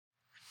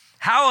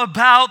How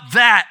about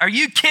that? Are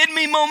you kidding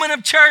me, Moment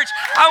of Church?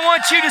 I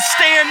want you to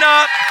stand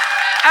up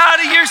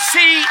out of your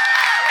seat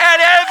at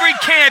every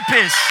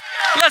campus.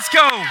 Let's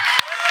go.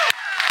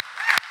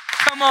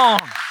 Come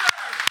on.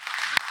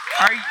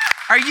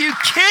 Are you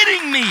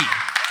kidding me?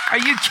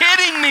 Are you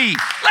kidding me?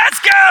 Let's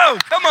go.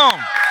 Come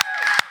on.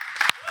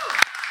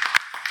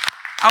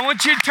 I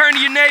want you to turn to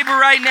your neighbor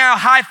right now.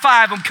 High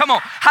five them. Come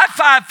on. High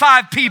five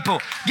 5 people.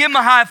 Give them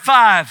a high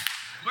five.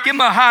 Give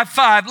them a high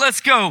five.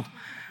 Let's go.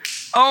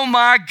 Oh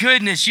my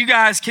goodness, you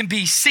guys can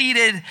be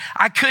seated.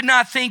 I could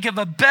not think of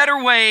a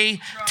better way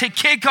to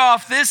kick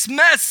off this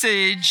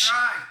message,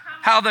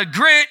 how the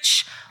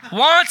Grinch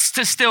wants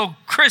to steal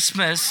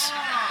Christmas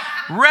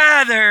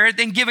rather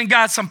than giving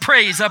God some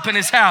praise up in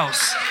his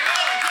house.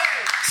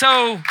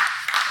 So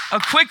a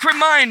quick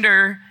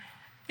reminder,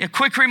 in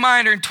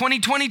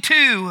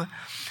 2022,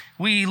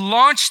 we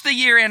launched the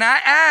year and I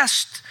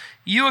asked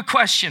you a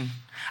question.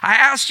 I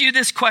asked you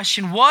this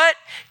question: what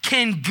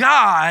can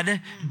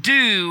God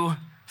do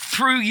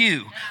through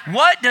you?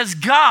 What does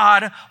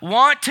God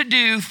want to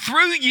do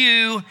through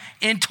you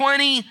in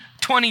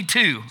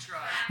 2022?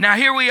 Now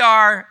here we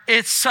are,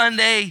 it's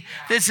Sunday.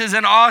 This is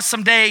an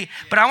awesome day,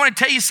 but I want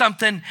to tell you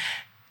something.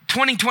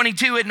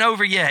 2022 isn't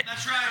over yet.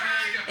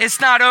 It's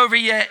not over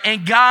yet,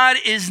 and God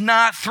is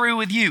not through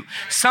with you.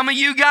 Some of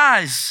you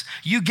guys,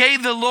 you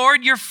gave the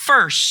Lord your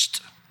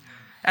first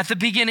at the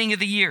beginning of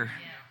the year.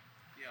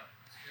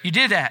 You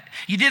did that.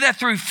 You did that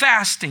through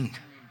fasting.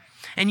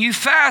 And you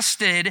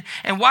fasted,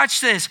 and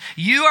watch this.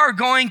 You are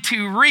going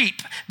to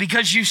reap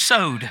because you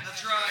sowed.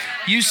 That's right.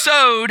 You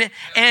sowed,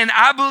 and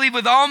I believe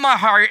with all my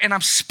heart, and I'm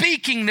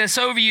speaking this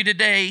over you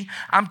today,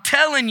 I'm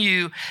telling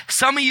you,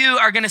 some of you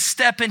are going to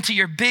step into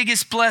your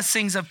biggest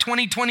blessings of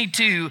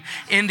 2022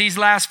 in these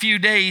last few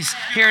days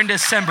here in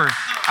December.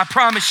 I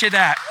promise you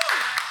that.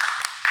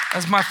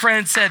 As my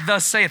friend said,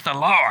 thus saith the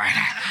Lord.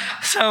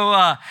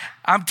 So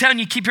I'm telling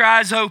you, keep your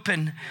eyes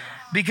open,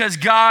 because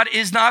God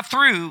is not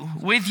through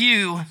with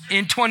you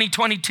in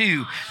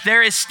 2022.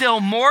 There is still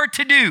more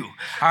to do,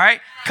 all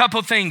right?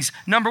 Couple things.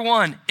 Number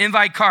 1,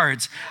 invite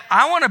cards.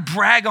 I want to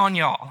brag on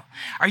y'all.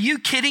 Are you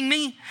kidding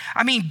me?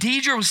 I mean,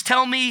 Deidre was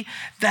telling me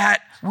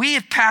that we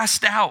have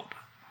passed out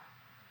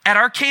at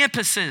our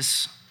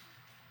campuses.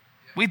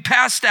 We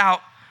passed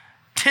out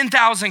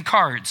 10,000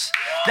 cards.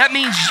 That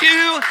means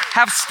you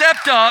have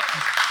stepped up,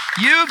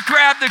 you've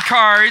grabbed the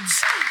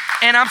cards,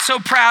 and I'm so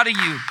proud of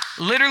you.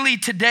 Literally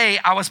today,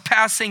 I was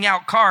passing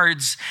out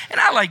cards, and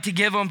I like to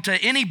give them to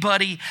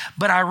anybody,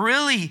 but I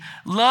really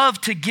love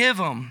to give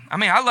them. I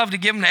mean, I love to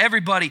give them to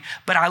everybody,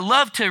 but I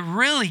love to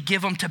really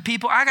give them to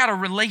people I got a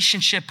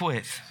relationship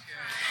with.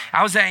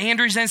 I was at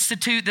Andrews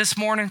Institute this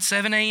morning,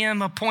 7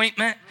 a.m.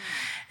 appointment,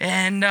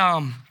 and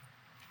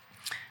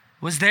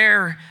was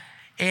there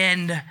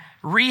and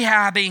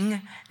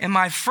rehabbing, and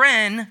my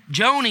friend,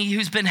 Joni,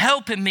 who's been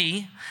helping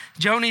me,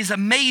 Joni's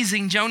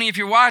amazing. Joni, if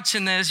you're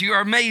watching this, you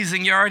are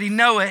amazing. You already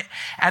know it.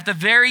 At the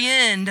very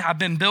end, I've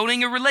been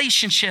building a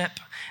relationship.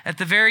 At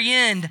the very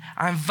end,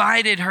 I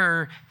invited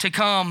her to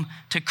come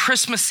to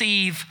Christmas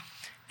Eve.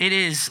 It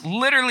is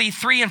literally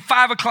 3 and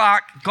 5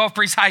 o'clock, Gulf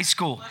Breeze High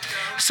School.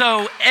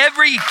 So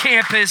every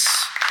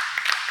campus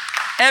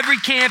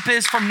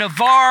from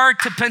Navarre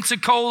to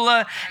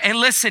Pensacola, and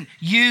listen,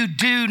 you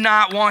do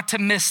not want to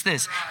miss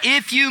this.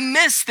 If you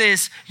miss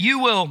this, you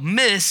will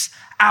miss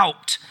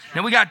out.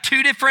 Now, we got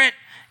 2 different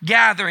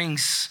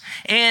gatherings,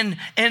 and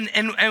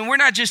we're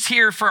not just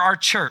here for our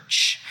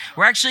church.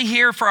 We're actually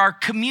here for our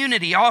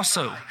community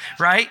also,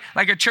 right?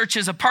 Like our church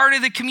is a part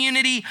of the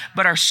community,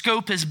 but our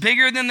scope is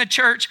bigger than the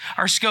church.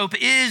 Our scope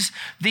is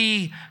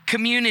the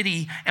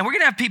community, and we're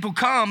going to have people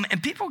come,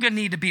 and people are going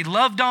to need to be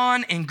loved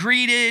on and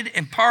greeted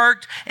and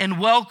parked and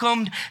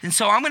welcomed. And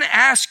so I'm going to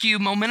ask you,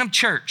 Momentum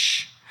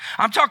Church,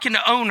 I'm talking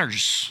to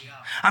owners.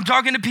 I'm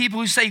talking to people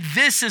who say,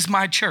 this is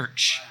my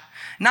church.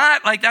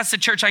 Not like that's the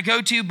church I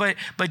go to,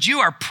 but you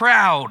are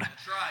proud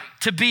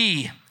to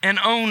be an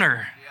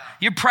owner.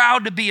 You're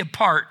proud to be a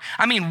part.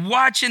 I mean,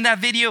 watching that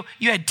video,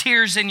 you had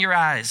tears in your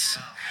eyes.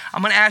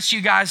 I'm going to ask you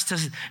guys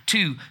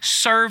to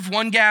serve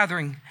one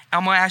gathering.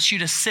 I'm going to ask you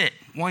to sit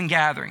one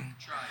gathering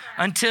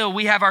until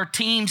we have our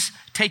teams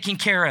taken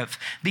care of.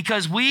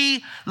 Because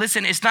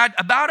listen, it's not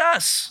about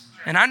us.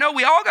 And I know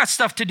we all got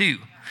stuff to do.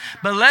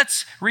 But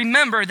let's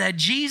remember that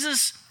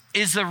Jesus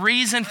is the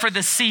reason for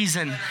the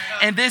season.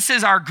 And this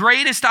is our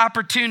greatest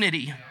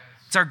opportunity.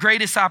 It's our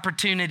greatest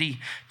opportunity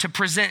to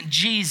present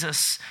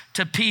Jesus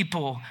to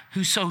people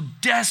who so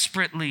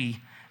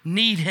desperately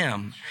need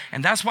him.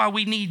 And that's why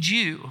we need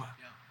you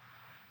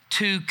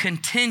to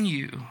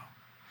continue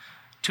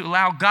to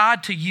allow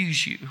God to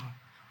use you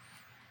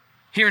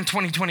here in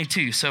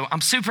 2022. So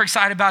I'm super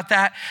excited about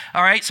that.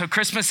 All right, so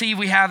Christmas Eve,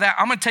 we have that.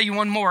 I'm going to tell you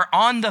one more.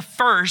 On the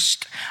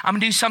 1st, I'm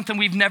going to do something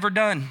we've never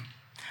done.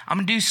 I'm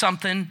going to do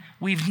something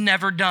we've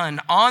never done.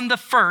 On the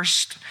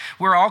 1st,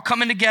 we're all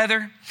coming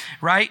together,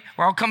 right?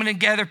 We're all coming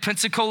together,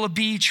 Pensacola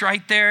Beach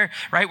right there,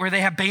 right? Where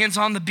they have bands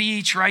on the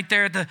beach right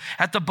there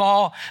at the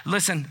ball.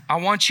 Listen, I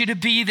want you to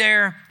be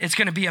there. It's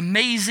going to be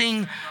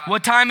amazing.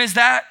 What time is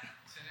that?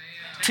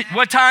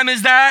 What time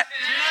is that?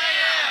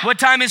 What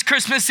time is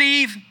Christmas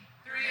Eve?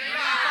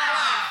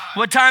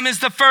 What time is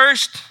the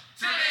first?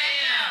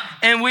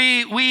 And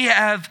we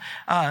have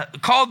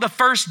called the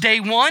first day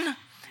one.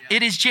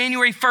 It is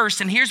January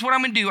 1st. And here's what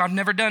I'm going to do. I've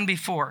never done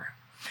before.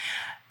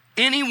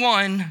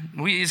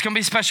 It's going to be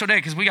a special day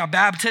because we got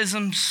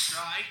baptisms,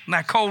 and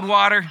that cold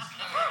water.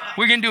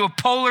 We're going to do a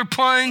polar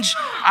plunge.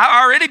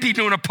 I already be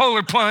doing a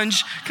polar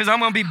plunge because I'm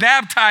going to be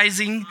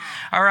baptizing.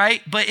 All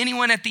right. But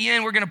anyone at the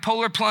end, we're going to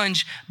polar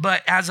plunge.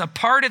 But as a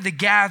part of the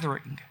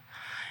gathering,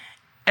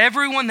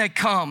 everyone that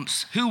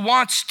comes who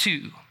wants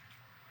to,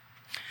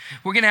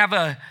 we're going to have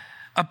a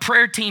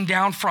prayer team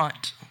down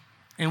front.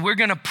 And we're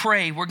going to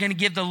pray. We're going to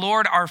give the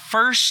Lord our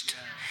first.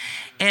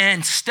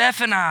 And Steph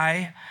and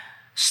I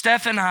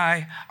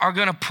are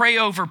going to pray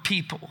over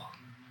people.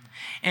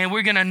 And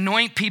we're going to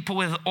anoint people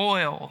with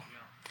oil.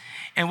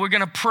 And we're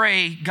going to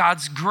pray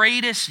God's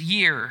greatest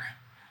year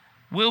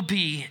will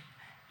be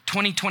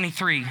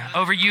 2023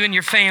 over you and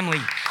your family.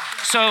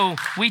 So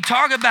we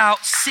talk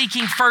about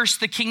seeking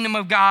first the kingdom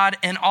of God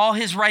and all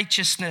his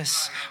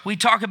righteousness. We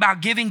talk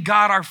about giving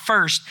God our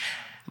first.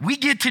 We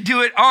get to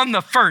do it on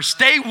the first,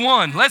 day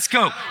one. Let's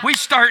go. We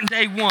start in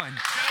day one.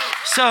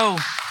 So,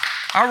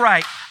 all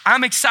right.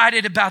 I'm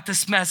excited about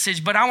this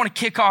message, but I want to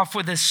kick off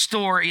with this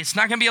story. It's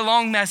not going to be a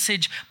long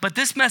message, but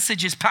this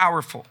message is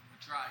powerful.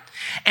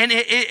 And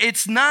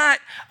it's not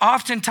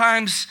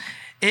oftentimes,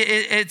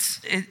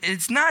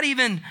 it's not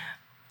even,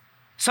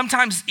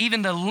 sometimes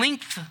even the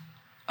length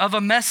of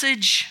a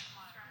message.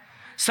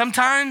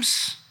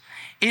 Sometimes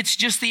it's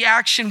just the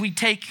action we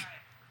take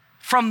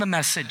from the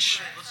message.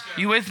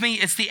 You with me?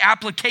 It's the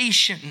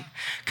application.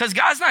 Because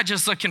God's not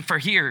just looking for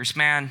hearers,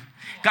 man.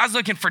 God's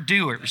looking for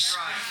doers.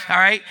 All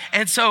right?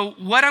 And so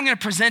what I'm going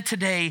to present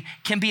today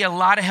can be a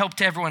lot of help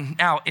to everyone.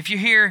 Now, if you're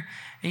here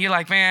and you're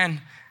like,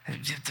 man,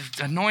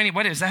 anointing,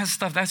 what is that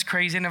stuff? That's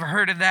crazy. I never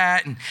heard of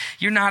that. And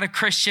you're not a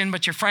Christian,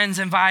 but your friends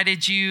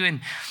invited you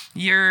and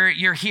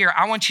you're here.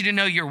 I want you to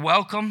know you're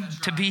welcome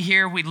to be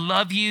here. We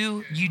love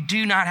you. You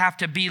do not have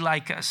to be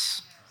like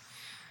us.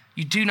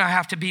 You do not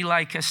have to be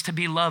like us to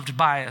be loved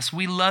by us.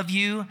 We love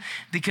you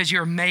because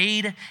you're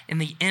made in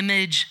the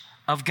image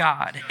of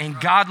God, and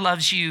God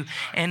loves you.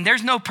 And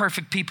there's no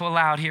perfect people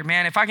allowed here,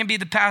 man. If I can be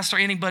the pastor,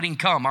 anybody can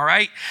come, all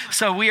right?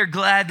 So we are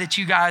glad that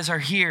you guys are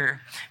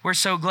here. We're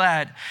so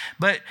glad.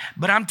 But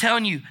I'm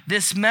telling you,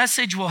 this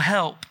message will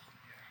help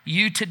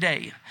you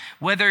today,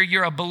 whether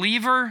you're a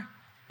believer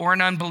or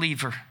an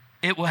unbeliever.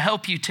 It will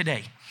help you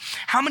today.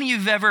 How many of you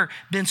have ever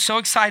been so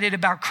excited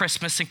about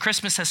Christmas and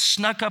Christmas has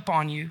snuck up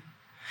on you?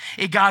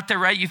 It got there,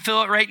 right? You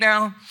feel it right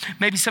now?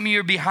 Maybe some of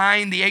you are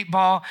behind the 8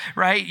 ball,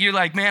 right? You're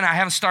like, man, I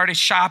haven't started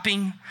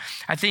shopping.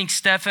 I think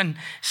Steph and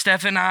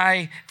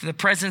I, the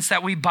presents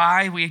that we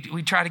buy,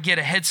 we try to get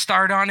a head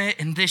start on it.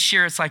 And this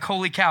year it's like,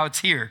 holy cow, it's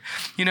here.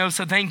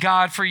 So thank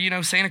God for,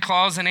 Santa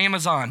Claus and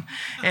Amazon.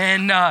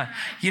 And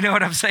you know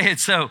what I'm saying?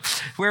 So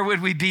where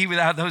would we be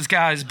without those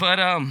guys? But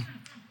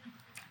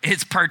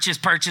it's purchase.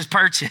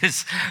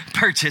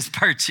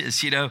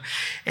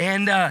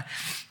 And,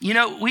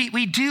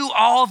 we do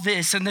all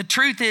this. And the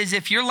truth is,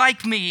 if you're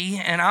like me,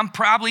 and I'm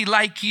probably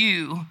like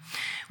you,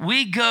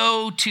 we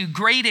go to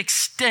great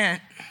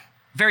extent,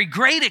 very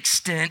great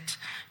extent,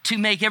 to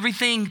make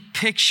everything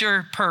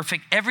picture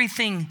perfect,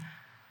 everything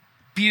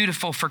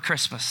beautiful for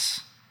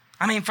Christmas.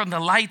 I mean, from the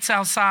lights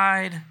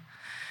outside,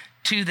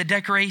 to the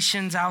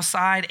decorations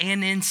outside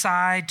and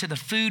inside, to the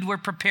food we're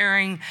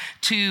preparing,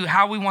 to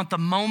how we want the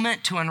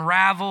moment to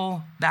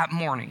unravel that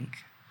morning.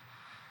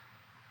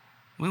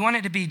 We want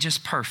it to be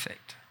just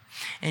perfect.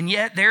 And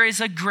yet there is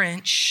a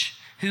Grinch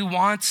who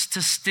wants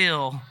to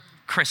steal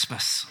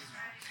Christmas.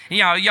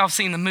 Y'all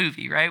seen the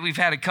movie, right? We've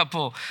had a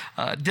couple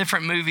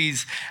different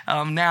movies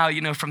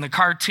now, from the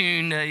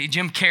cartoon,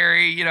 Jim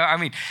Carrey,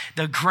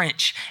 the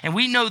Grinch. And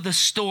we know the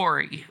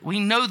story.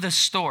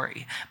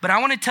 But I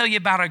want to tell you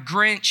about a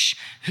Grinch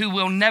who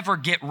will never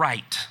get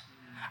right.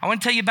 I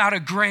want to tell you about a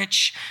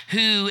Grinch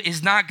who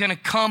is not going to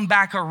come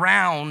back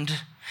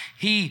around.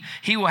 He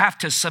will have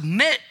to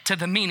submit to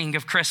the meaning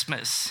of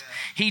Christmas.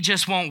 He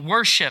just won't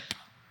worship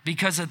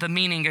because of the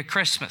meaning of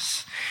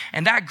Christmas.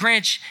 And that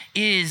Grinch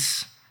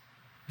is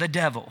the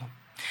devil.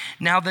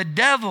 Now, the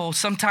devil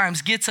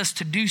sometimes gets us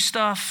to do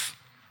stuff,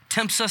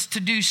 tempts us to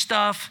do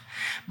stuff,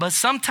 but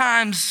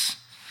sometimes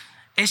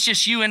it's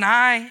just you and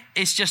I,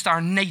 it's just our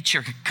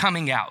nature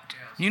coming out.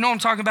 You know what I'm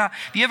talking about?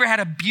 Have you ever had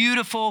a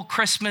beautiful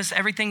Christmas,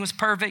 everything was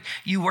perfect,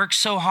 you worked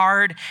so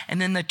hard,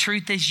 and then the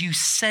truth is you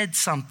said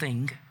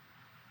something.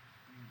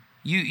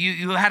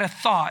 You had a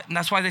thought, and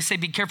that's why they say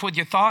be careful with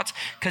your thoughts,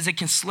 because it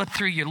can slip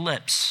through your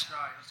lips.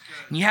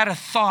 And you had a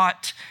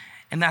thought,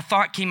 and that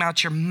thought came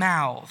out your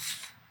mouth.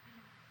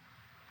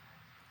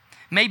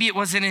 Maybe it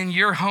wasn't in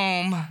your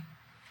home,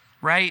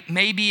 right?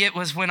 Maybe it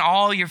was when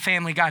all your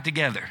family got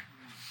together.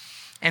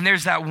 And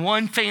there's that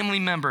one family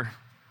member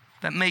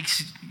that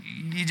makes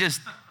you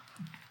just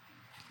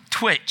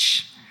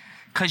twitch.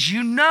 Because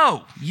you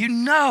know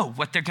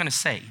what they're going to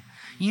say.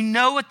 You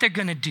know what they're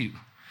going to do.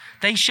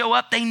 They show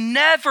up, they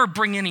never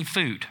bring any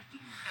food.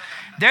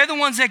 They're the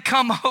ones that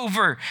come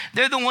over.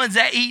 They're the ones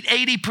that eat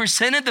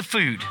 80% of the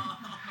food.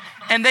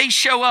 And they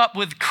show up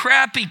with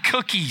crappy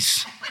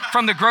cookies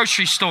from the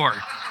grocery store.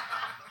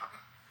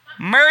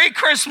 Merry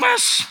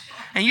Christmas.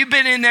 And you've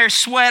been in there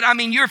sweat. I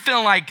mean, you're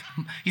feeling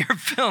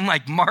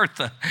like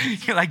Martha.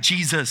 You're like,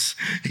 Jesus,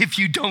 if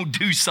you don't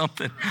do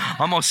something,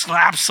 I'm going to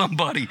slap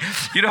somebody.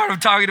 You know what I'm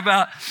talking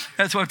about?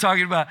 That's what I'm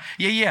talking about.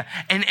 Yeah.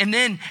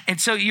 And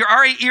so you're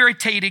already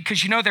irritated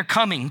because you know they're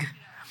coming.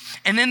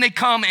 And then they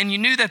come and you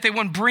knew that they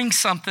wouldn't bring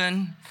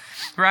something,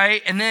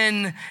 right? And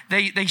then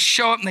they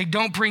show up and they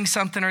don't bring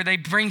something, or they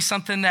bring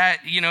something that,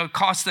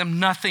 costs them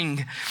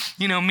nothing.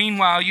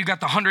 Meanwhile, you got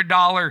the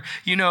 $100,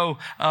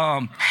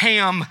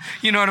 ham,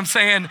 you know what I'm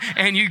saying?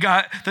 And you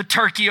got the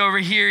turkey over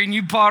here, and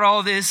you bought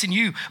all this, and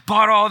you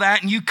bought all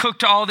that, and you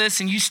cooked all this,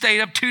 and you stayed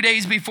up 2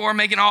 days before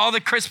making all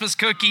the Christmas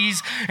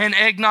cookies, and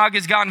eggnog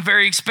has gotten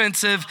very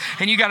expensive,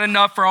 and you got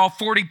enough for all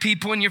 40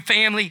 people in your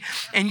family,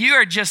 and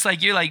you're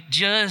like,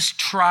 just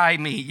try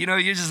me. You're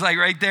just like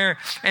right there,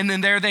 and then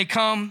there they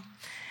come.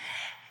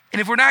 And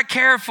if we're not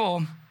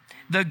careful,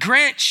 the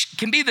Grinch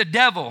can be the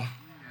devil,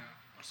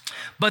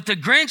 but the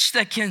Grinch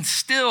that can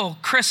steal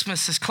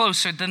Christmas is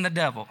closer than the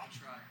devil.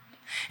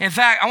 In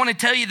fact, I want to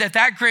tell you that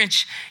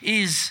Grinch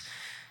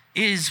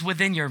is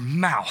within your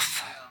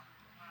mouth,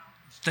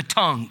 the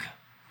tongue.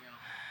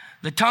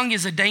 The tongue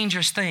is a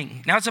dangerous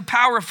thing. Now, it's a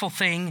powerful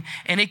thing,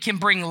 and it can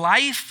bring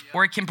life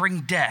or it can bring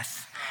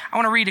death. I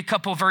want to read a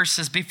couple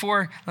verses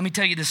before, let me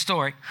tell you the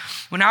story.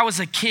 When I was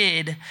a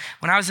kid,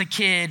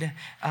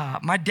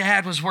 my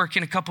dad was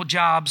working a couple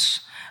jobs,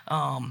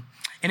 and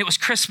it was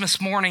Christmas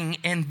morning,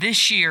 and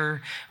this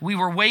year we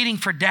were waiting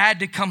for Dad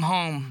to come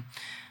home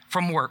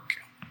from work.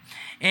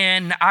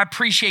 And I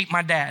appreciate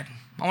my dad.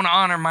 I want to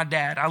honor my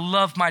dad. I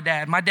love my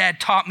dad. My dad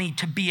taught me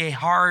to be a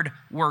hard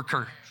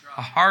worker.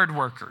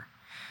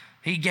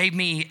 He gave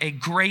me a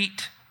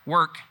great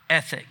work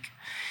ethic.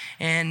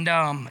 And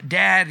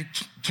Dad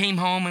came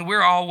home, and we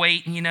were all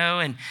waiting,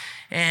 and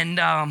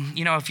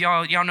if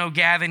y'all know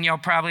Gavin, y'all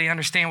probably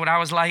understand what I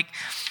was like,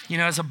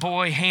 as a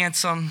boy,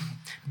 handsome,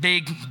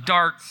 big,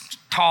 dark,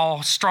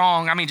 tall,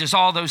 strong. I mean, just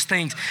all those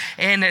things.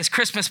 And it's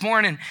Christmas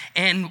morning,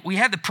 and we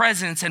had the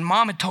presents, and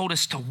Mama told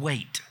us to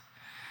wait.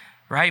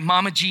 Right?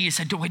 Mama G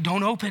said,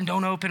 don't open.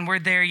 We're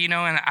there, and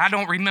I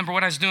don't remember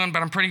what I was doing,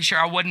 but I'm pretty sure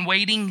I wasn't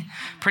waiting.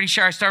 Pretty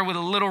sure I started with a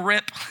little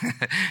rip.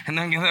 And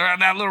then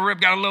that little rip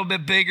got a little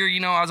bit bigger.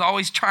 I was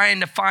always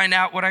trying to find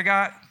out what I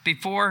got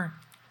before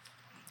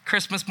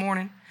Christmas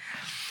morning.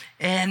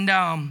 And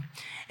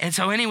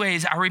so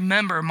anyways, I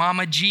remember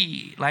Mama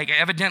G, like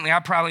evidently I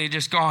probably had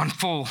just gone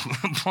full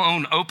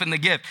blown, open the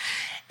gift.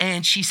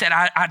 And she said,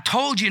 I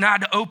told you not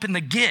to open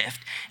the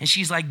gift. And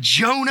she's like,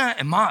 Jonah,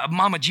 and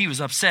Mama G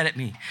was upset at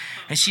me.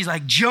 And she's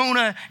like,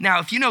 Jonah. Now,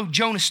 if you know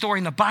Jonah's story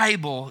in the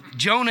Bible,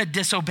 Jonah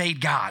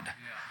disobeyed God.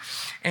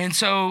 And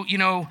so,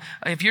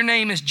 if your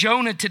name is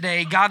Jonah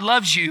today, God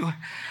loves you.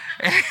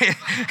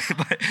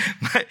 but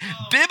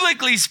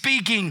biblically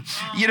speaking,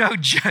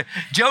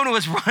 Jonah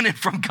was running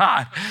from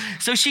God.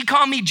 So she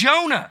called me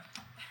Jonah.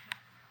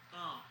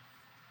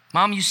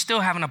 Mom, you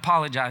still haven't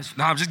apologized.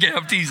 No, I'm just kidding.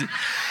 I'm teasing.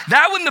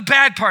 That wasn't the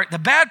bad part. The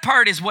bad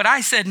part is what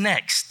I said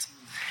next.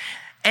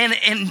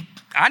 And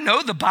I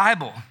know the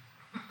Bible.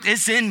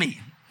 It's in me.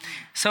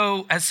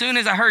 So as soon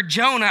as I heard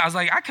Jonah, I was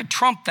like, I could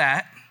trump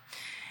that.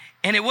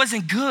 And it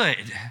wasn't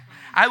good.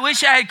 I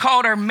wish I had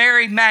called her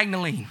Mary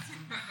Magdalene,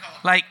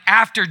 like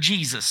after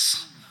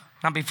Jesus.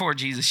 Not before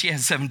Jesus. She had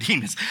 7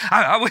 demons.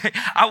 I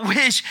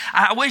wish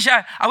I would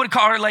have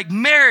called her like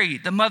Mary,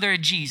 the mother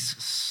of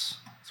Jesus.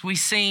 So we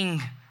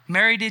sing,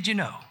 Mary, did you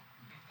know?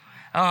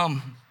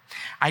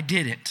 I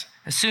didn't.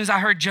 As soon as I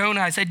heard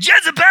Jonah, I said,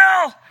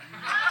 Jezebel!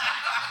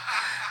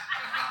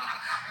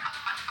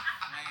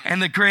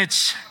 And the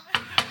Grinch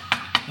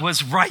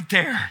was right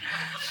there,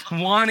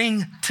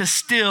 wanting to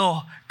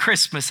steal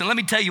Christmas. And let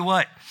me tell you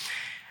what,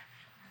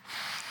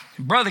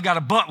 brother got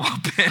a butt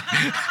whooping.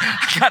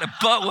 Got a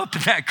butt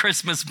whooping that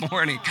Christmas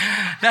morning.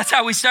 That's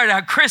how we started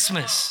out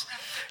Christmas.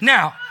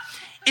 Now,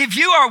 if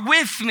you are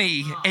with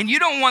me and you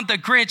don't want the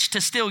Grinch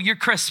to steal your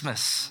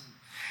Christmas,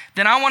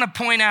 then I want to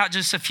point out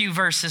just a few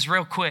verses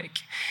real quick.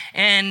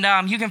 And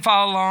you can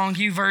follow along,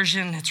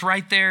 YouVersion, it's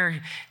right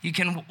there. You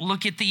can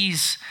look at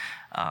these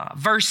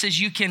verses.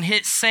 You can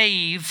hit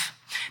save,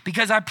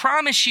 because I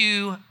promise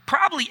you,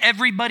 probably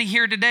everybody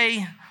here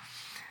today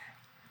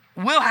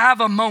will have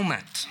a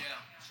moment. Yeah,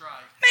 that's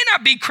right. May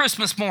not be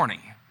Christmas morning.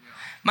 Yeah.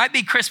 Might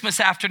be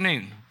Christmas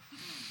afternoon.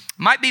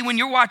 Might be when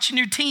you're watching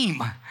your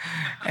team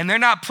and they're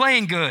not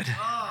playing good.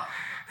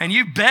 And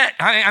you bet,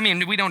 I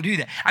mean, we don't do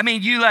that. I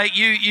mean, you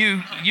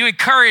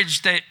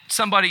encourage that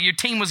your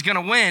team was going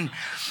to win.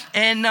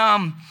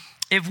 And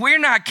if we're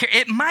not,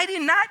 it might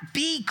not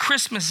be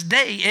Christmas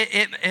Day.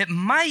 It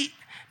might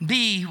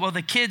be,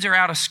 the kids are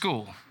out of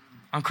school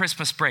on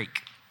Christmas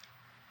break.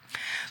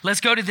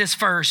 Let's go to this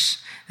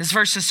verse. This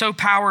verse is so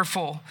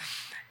powerful.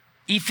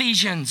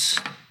 Ephesians.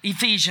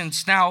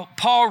 Now,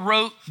 Paul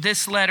wrote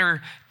this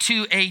letter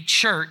to a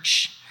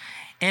church,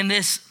 and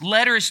this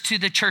letter is to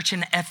the church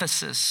in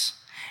Ephesus.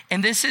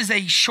 And this is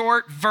a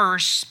short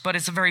verse, but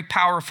it's a very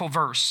powerful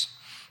verse.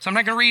 So I'm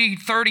not going to read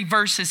 30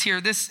 verses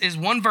here. This is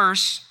one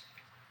verse.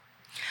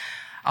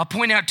 I'll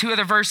point out 2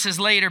 other verses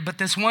later, but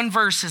this one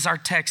verse is our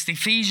text,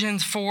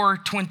 Ephesians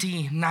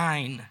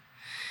 4:29.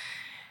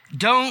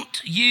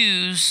 Don't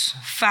use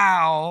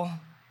foul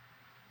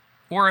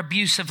or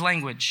abusive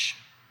language.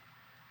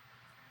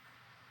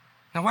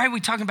 Now, why are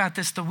we talking about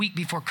this the week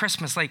before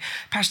Christmas? Like,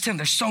 Pastor Tim,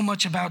 there's so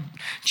much about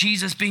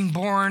Jesus being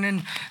born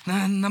and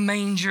the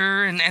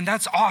manger, and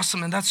that's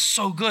awesome, and that's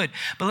so good.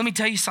 But let me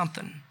tell you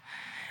something.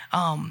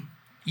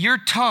 Your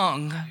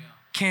tongue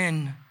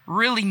can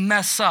really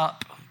mess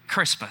up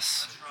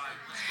Christmas.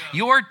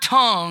 Your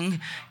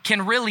tongue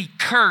can really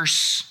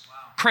curse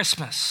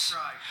Christmas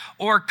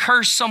or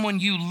curse someone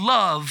you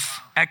love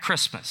at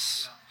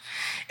Christmas.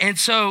 And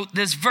so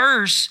this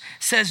verse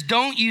says,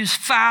 don't use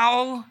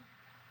foul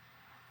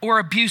or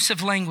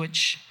abusive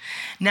language.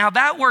 Now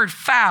that word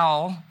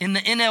foul in the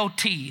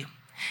NLT,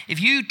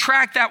 if you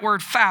track that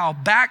word foul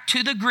back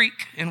to the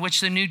Greek in which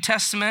the New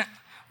Testament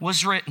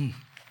was written,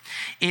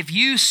 if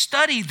you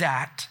study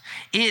that,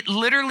 it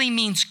literally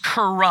means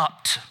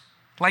corrupt.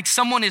 Like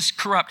someone is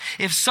corrupt.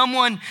 If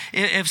someone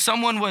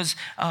was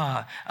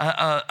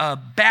a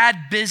bad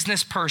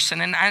business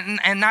person,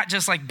 and not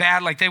just like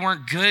bad, like they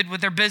weren't good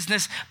with their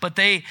business, but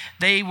they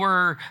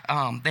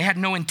had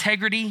no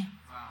integrity,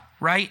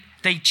 right?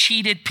 They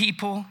cheated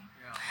people.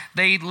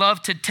 They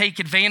loved to take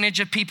advantage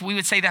of people. We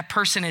would say that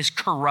person is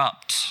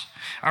corrupt.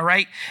 All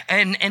right,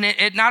 and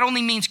it not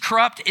only means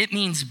corrupt, it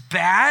means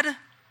bad.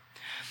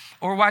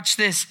 Or watch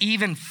this,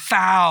 even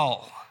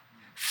foul,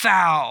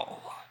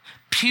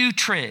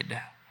 putrid,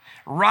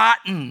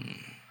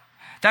 rotten.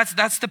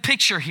 That's the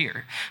picture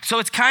here. So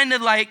it's kind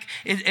of like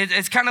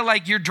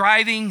you're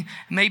driving.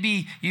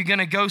 Maybe you're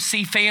gonna go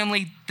see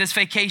family this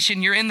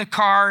vacation. You're in the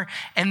car,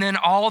 and then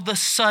all of a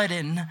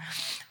sudden,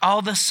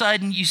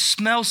 you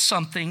smell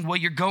something while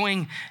you're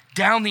going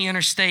down the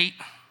interstate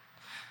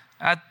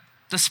at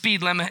the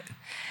speed limit,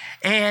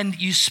 and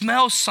you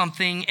smell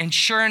something, and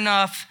sure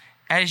enough,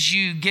 as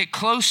you get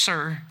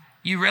closer,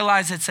 you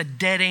realize it's a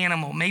dead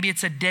animal. Maybe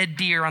it's a dead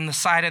deer on the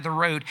side of the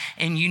road,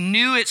 and you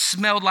knew it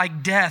smelled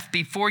like death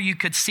before you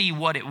could see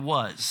what it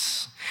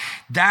was.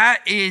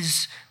 That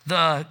is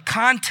the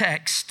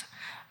context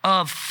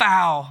of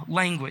foul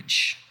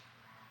language,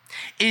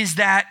 is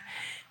that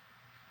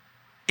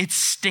it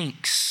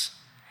stinks.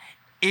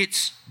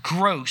 It's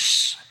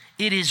gross.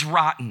 It is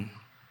rotten.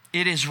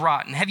 It is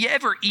rotten. Have you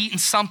ever eaten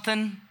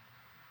something?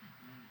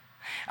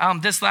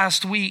 This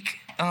last week,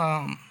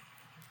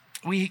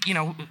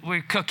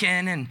 we're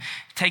cooking and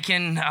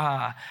taking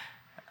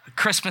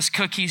Christmas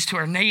cookies to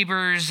our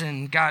neighbors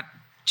and got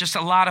just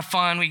a lot of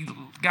fun. We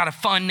got a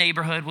fun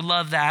neighborhood. We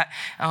love that.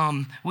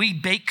 We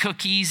bake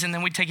cookies, and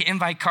then we take an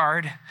invite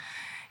card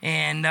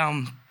and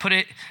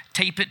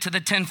tape it to the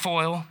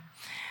tinfoil,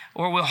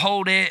 or we'll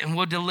hold it and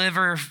we'll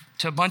deliver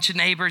to a bunch of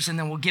neighbors, and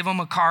then we'll give them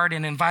a card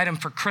and invite them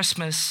for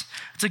Christmas.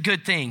 It's a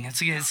good thing.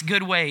 It's a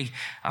good way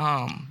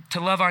to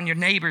love on your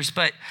neighbors.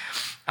 But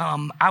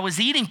I was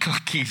eating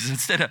cookies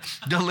instead of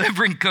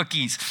delivering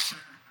cookies.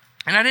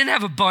 And I didn't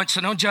have a bunch,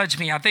 so don't judge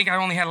me. I think I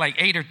only had like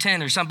 8 or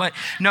 10 or something. But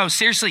no,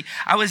 seriously,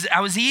 I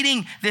was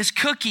eating this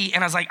cookie,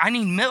 and I was like, I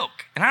need milk.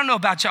 And I don't know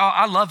about y'all,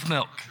 I love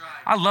milk.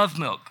 I love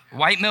milk.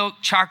 White milk,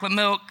 chocolate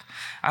milk.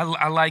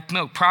 I like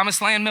milk.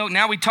 Promised Land milk,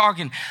 now we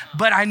talking.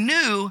 But I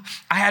knew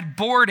I had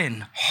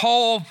Borden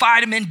whole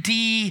vitamin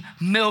D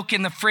milk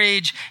in the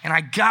fridge, and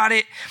I got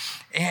it.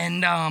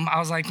 And I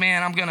was like,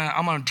 man, I'm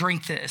gonna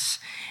drink this.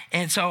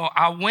 And so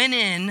I went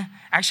in.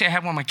 Actually, I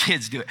had one of my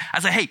kids do it. I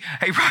was like,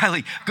 hey,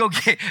 Riley, go,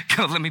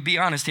 let me be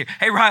honest here.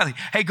 Hey, Riley,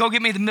 go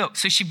get me the milk.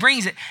 So she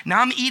brings it. Now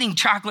I'm eating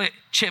chocolate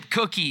chip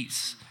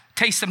cookies.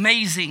 Tastes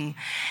amazing.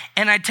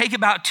 And I take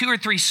about 2 or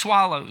 3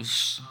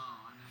 swallows.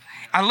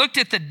 I looked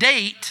at the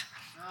date,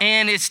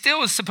 and it still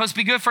was supposed to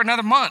be good for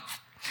another month.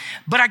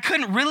 But I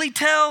couldn't really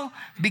tell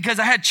because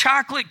I had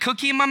chocolate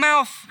cookie in my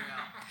mouth.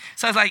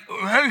 So I was like,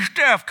 hey,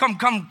 Steph,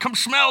 come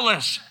smell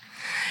this.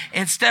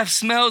 And Steph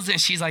smells it,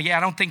 and she's like, yeah, I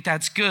don't think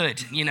that's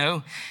good,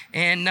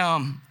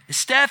 And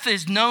Steph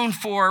is known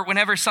for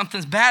whenever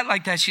something's bad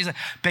like that, she's like,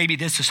 baby,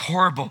 this is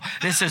horrible.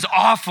 This is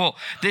awful.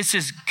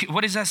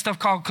 What is that stuff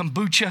called?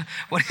 Kombucha?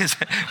 What is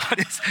it?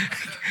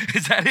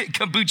 Is that it?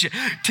 Kombucha.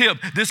 Tim,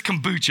 this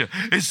kombucha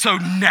is so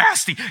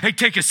nasty. Hey,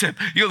 take a sip.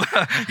 You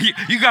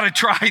got to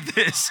try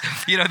this.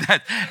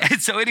 That.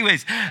 And so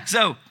anyways,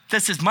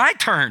 this is my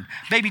turn.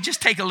 Baby,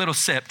 just take a little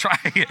sip. Try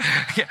it.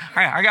 Yeah,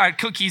 I got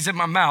cookies in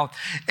my mouth.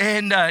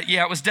 And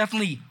it was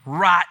definitely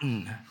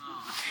rotten.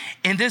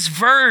 And this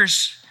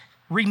verse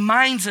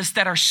reminds us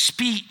that our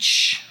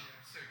speech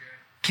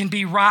can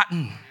be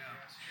rotten.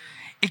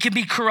 It can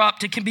be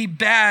corrupt. It can be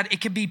bad. It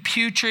can be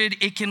putrid.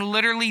 It can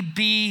literally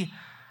be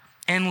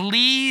and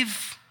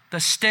leave the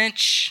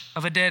stench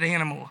of a dead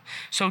animal.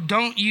 So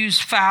don't use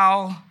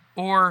foul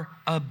or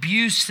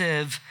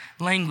abusive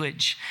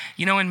language.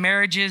 In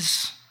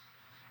marriages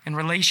and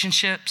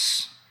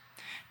relationships,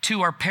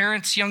 to our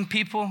parents, young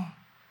people,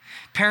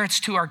 parents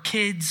to our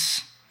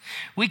kids,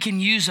 we can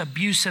use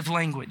abusive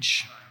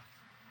language.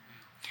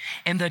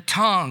 And the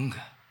tongue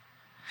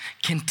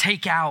can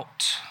take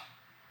out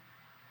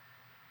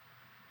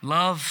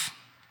love,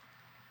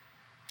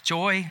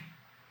 joy,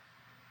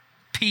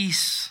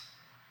 peace,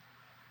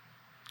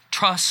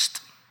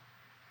 trust,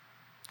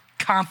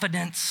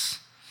 confidence.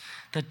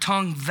 The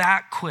tongue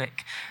that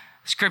quick.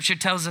 Scripture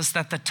tells us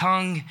that the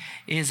tongue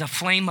is a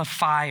flame of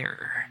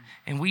fire.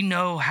 And we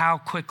know how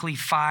quickly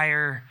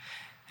fire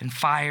and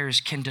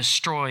fires can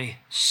destroy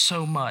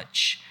so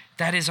much.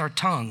 That is our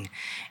tongue.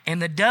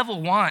 And the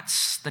devil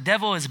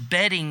is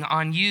betting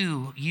on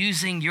you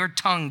using your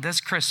tongue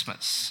this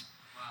Christmas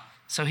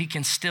so he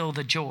can steal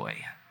the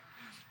joy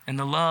and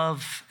the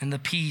love and the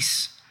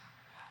peace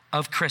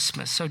of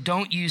Christmas. So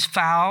don't use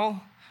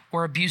foul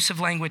or abusive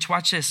language.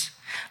 Watch this.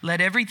 Let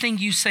everything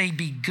you say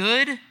be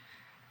good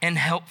and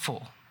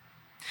helpful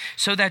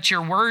so that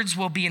your words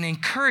will be an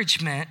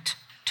encouragement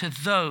to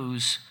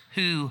those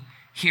who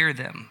hear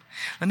them.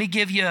 Let me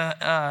give you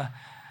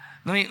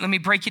let me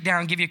break it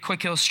down and give you a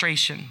quick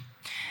illustration.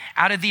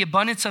 Out of the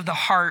abundance of the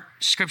heart,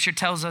 Scripture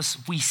tells us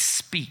we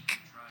speak.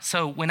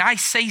 So when I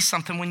say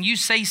something, when you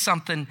say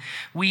something,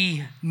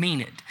 we mean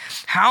it.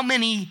 How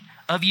many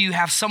of you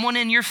have someone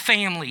in your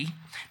family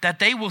that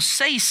they will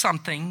say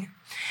something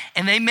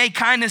and they may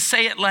kind of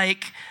say it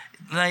like,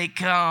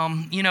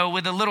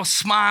 with a little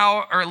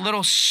smile or a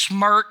little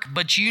smirk,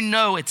 but you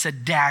know it's a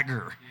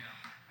dagger,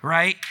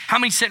 right? How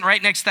many sitting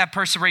right next to that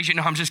person raise your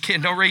hand? No, I'm just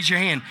kidding. Don't raise your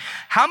hand.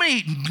 How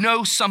many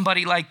know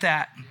somebody like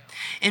that?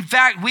 In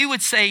fact, we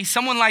would say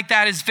someone like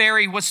that is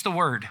very, what's the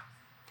word?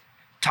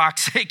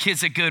 Toxic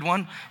is a good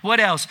one. What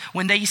else?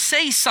 When they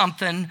say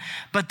something,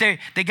 but they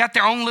got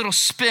their own little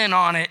spin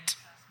on it,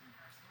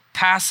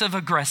 passive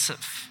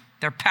aggressive.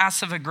 They're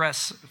passive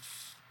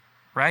aggressive,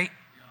 right?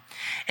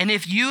 And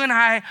if you and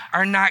I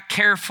are not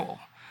careful,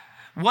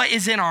 what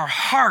is in our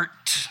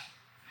heart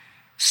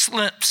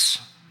slips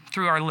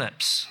through our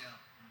lips.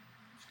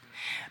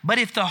 But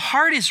if the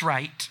heart is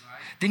right,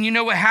 then you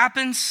know what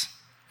happens?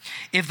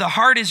 If the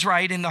heart is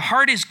right and the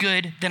heart is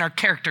good, then our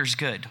character's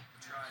good.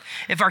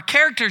 If our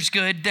character's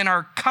good, then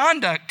our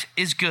conduct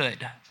is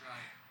good.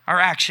 Our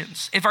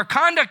actions. If our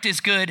conduct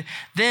is good,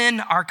 then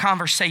our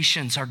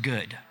conversations are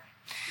good.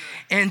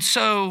 And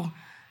so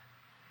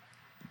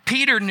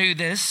Peter knew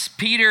this.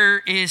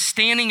 Peter is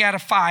standing at a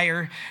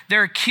fire.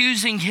 They're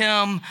accusing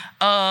him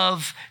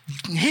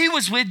he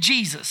was with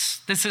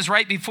Jesus. This is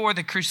right before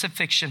the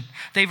crucifixion.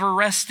 They've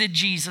arrested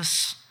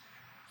Jesus.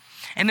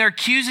 And they're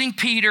accusing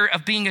Peter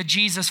of being a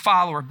Jesus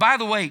follower. By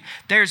the way,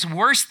 there's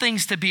worse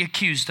things to be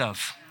accused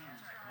of.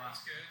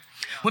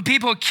 When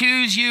people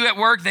accuse you at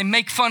work, they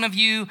make fun of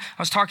you.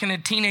 I was talking to a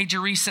teenager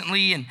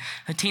recently, and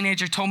a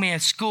teenager told me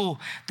at school,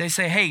 they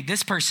say, hey,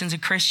 this person's a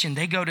Christian.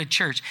 They go to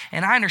church.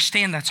 And I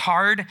understand that's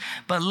hard,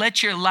 but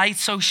let your light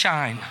so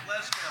shine.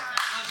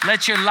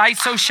 Let your light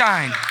so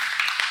shine.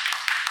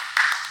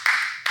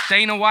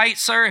 Dana White,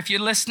 sir, if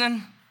you're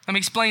listening, let me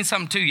explain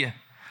something to you.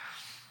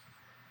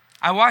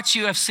 I watch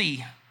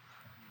UFC,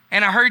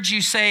 and I heard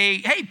you say,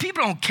 hey,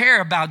 people don't care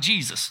about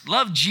Jesus.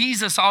 Love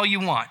Jesus all you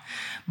want.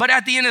 But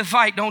at the end of the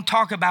fight, don't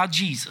talk about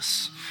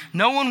Jesus.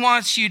 No one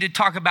wants you to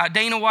talk about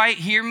Dana White.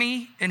 Hear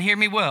me and hear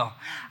me well.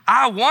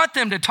 I want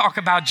them to talk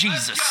about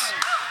Jesus.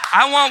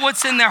 I want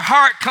what's in their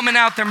heart coming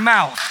out their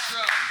mouth.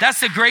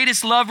 That's the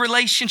greatest love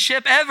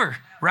relationship ever,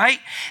 right?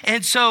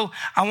 And so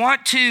I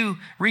want to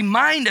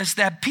remind us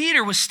that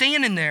Peter was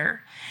standing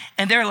there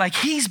and they're like,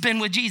 he's been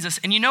with Jesus.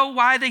 And you know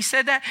why they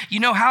said that? You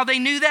know how they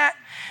knew that?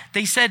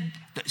 They said,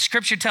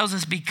 Scripture tells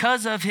us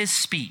because of his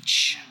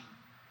speech.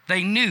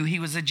 They knew he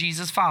was a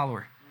Jesus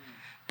follower.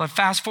 But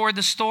fast forward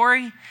the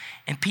story,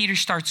 and Peter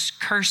starts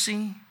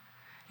cursing,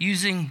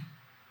 using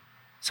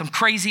some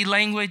crazy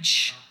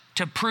language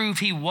to prove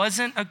he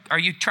wasn't. Are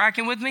you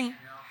tracking with me?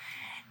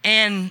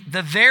 And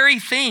the very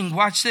thing,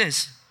 watch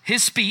this,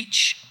 his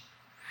speech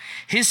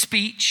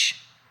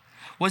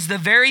was the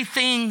very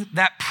thing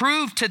that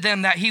proved to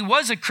them that he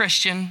was a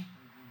Christian.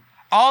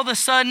 All of a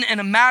sudden, in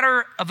a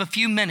matter of a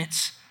few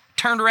minutes,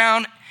 turned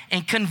around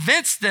and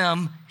convinced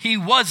them he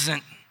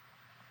wasn't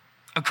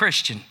a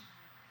Christian.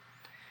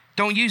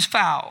 Don't use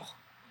foul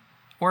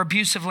or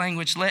abusive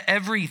language. Let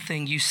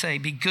everything you say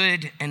be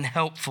good and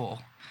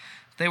helpful.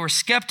 They were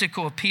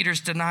skeptical of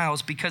Peter's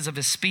denials because of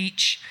his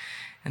speech,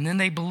 and then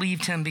they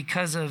believed him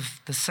because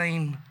of the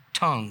same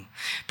tongue.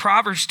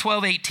 Proverbs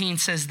 12:18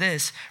 says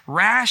this,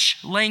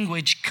 rash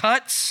language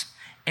cuts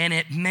and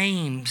it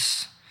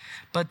maims,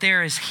 but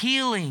there is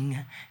healing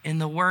in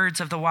the words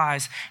of the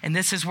wise. And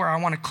this is where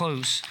I want to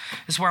close.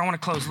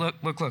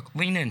 Look,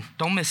 lean in.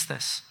 Don't miss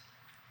this.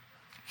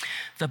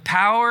 The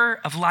power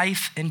of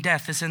life and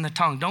death is in the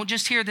tongue. Don't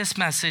just hear this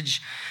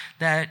message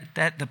that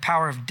the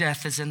power of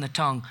death is in the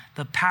tongue.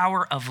 The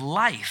power of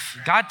life.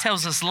 God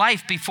tells us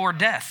life before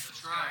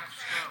death.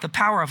 The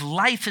power of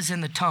life is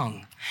in the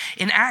tongue.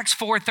 In Acts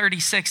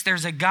 4:36,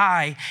 there's a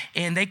guy,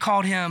 and they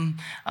called him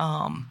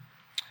an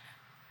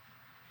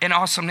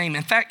awesome name.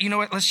 In fact, you know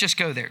what? Let's just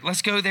go there.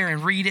 Let's go there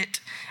and read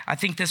it. I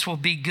think this will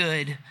be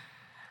good.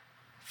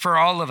 for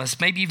all of us.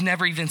 Maybe you've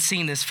never even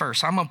seen this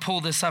verse. I'm going to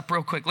pull this up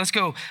real quick. Let's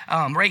go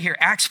right here.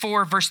 Acts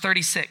 4, verse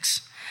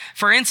 36.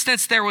 For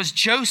instance, there was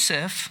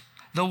Joseph,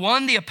 the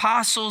one the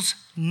apostles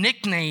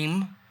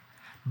nicknamed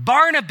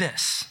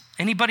Barnabas.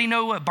 Anybody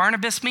know what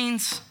Barnabas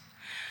means?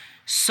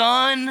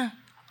 Son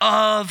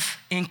of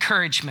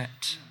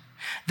encouragement.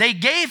 They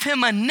gave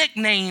him a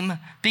nickname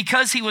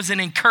because he was an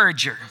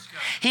encourager.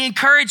 He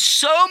encouraged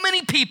so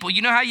many people.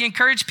 You know how you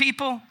encourage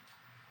people?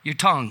 Your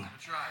tongue,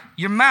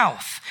 your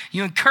mouth.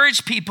 You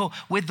encourage people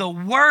with the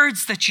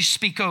words that you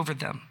speak over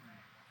them.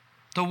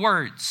 The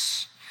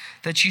words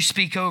that you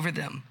speak over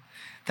them.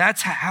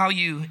 That's how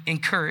you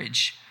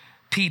encourage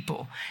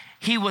people.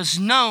 He was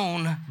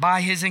known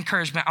by his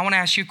encouragement. I want to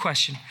ask you a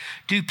question.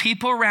 Do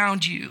people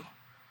around you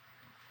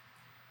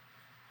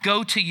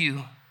go to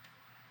you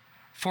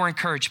for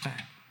encouragement?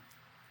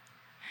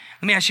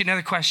 Let me ask you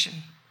another question.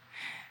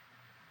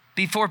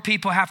 Before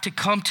people have to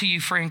come to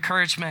you for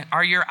encouragement,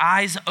 are your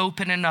eyes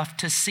open enough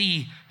to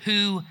see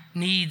who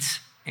needs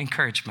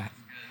encouragement?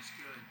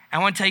 I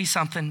want to tell you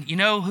something. You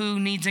know who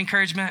needs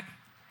encouragement?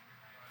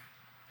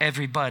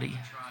 Everybody.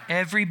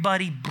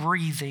 Everybody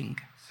breathing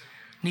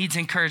needs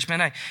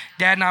encouragement.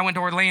 Dad and I went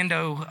to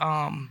Orlando.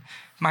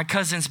 My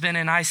cousin's been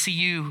in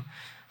ICU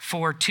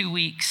for 2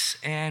 weeks,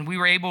 and we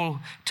were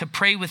able to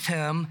pray with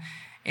him,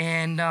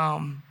 and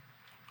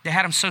they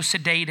had him so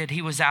sedated,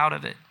 he was out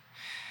of it.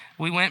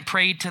 We went,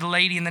 prayed to the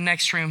lady in the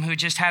next room who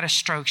just had a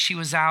stroke. She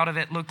was out of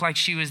it, looked like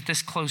she was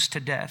this close to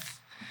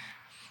death.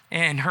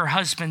 And her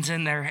husband's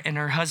in there, and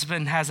her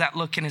husband has that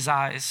look in his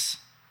eyes.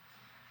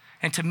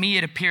 And to me,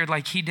 it appeared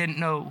like he didn't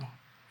know,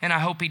 and I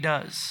hope he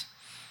does.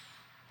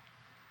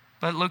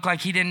 But it looked like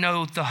he didn't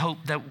know the hope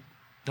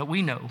that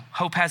we know.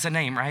 Hope has a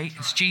name, right?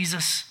 It's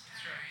Jesus.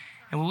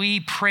 And we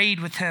prayed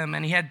with him,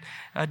 and he had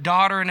a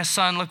daughter and a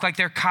son, looked like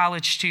they're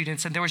college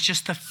students, and there was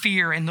just the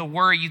fear and the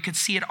worry. You could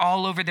see it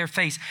all over their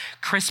face.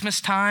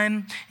 Christmas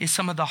time is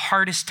some of the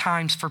hardest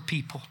times for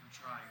people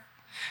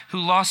who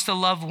lost a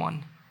loved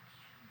one,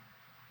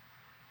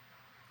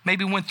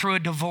 maybe went through a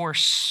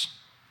divorce.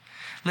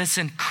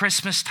 Listen,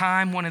 Christmas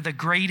time, one of the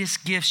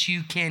greatest gifts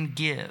you can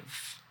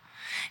give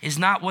is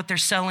not what they're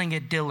selling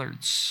at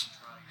Dillard's.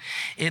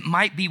 It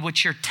might be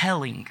what you're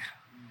telling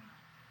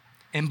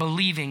and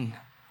believing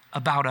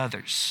about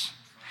others.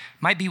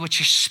 Might be what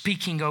you're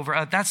speaking over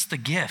others. That's the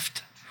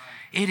gift.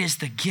 It is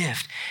the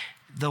gift.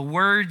 The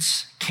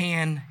words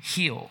can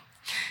heal.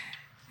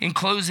 In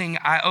closing,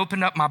 I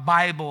opened up my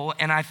Bible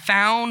and I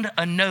found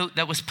a note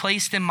that was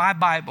placed in my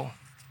Bible.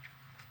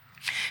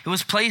 It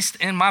was placed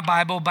in my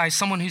Bible by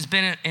someone who's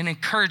been an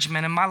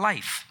encouragement in my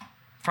life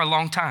for a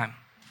long time.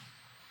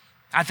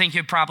 I think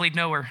you'd probably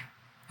know her.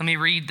 Let me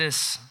read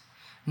this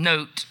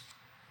note.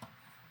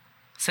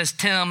 It says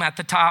Tim at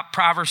the top,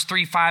 Proverbs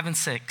 3, 5, and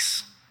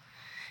 6.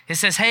 It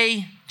says,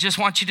 hey, just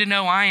want you to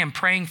know I am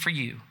praying for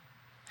you.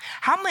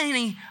 How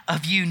many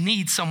of you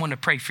need someone to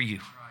pray for you?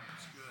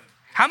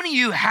 How many of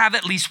you have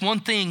at least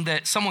one thing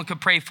that someone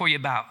could pray for you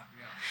about?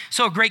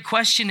 So a great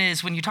question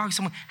is when you talk to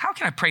someone, how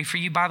can I pray for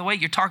you? By the way,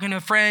 you're talking to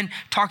a friend,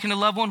 talking to a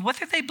loved one,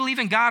 whether they believe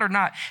in God or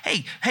not.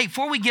 Hey,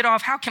 before we get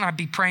off, how can I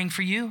be praying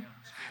for you?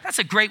 That's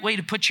a great way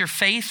to put your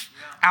faith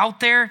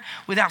out there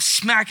without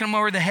smacking them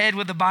over the head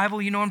with the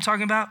Bible. You know what I'm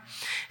talking about?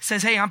 It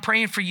says, hey, I'm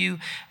praying for you.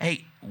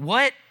 Hey,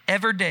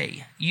 whatever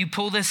day you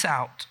pull this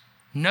out,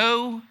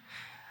 know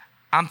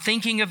I'm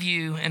thinking of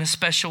you in a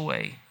special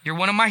way. You're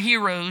one of my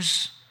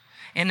heroes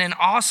and an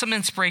awesome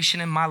inspiration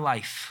in my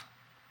life.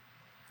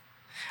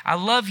 I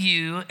love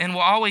you and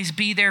will always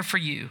be there for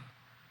you.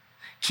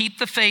 Keep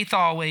the faith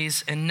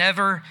always and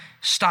never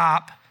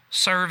stop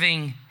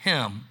serving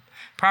him.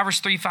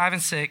 Proverbs 3, 5,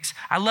 and 6.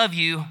 I love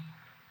you,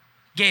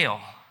 Gail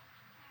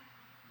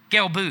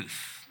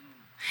Booth.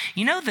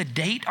 You know the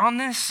date on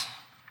this?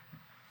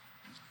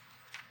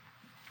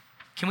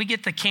 Can we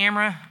get the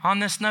camera on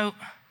this note?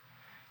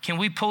 Can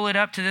we pull it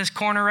up to this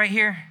corner right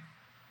here?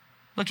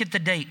 Look at the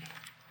date.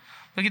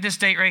 Look at this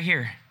date right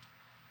here.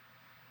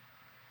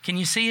 Can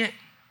you see it?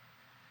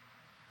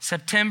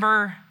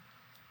 September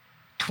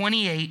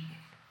 28,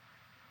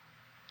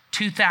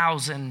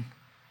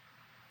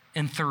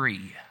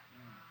 2003.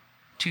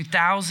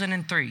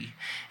 2003.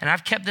 And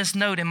I've kept this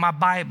note in my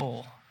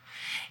Bible.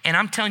 And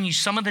I'm telling you,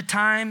 some of the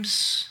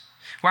times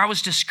where I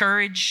was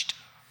discouraged,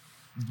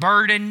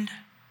 burdened,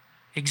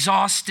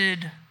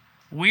 exhausted,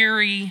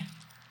 weary.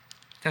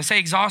 Did I say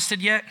exhausted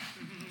yet?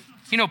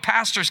 You know,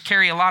 pastors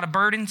carry a lot of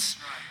burdens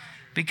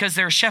because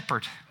they're a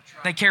shepherd.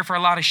 They care for a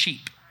lot of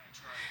sheep.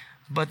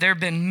 But there have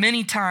been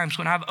many times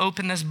when I've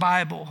opened this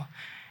Bible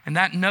and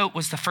that note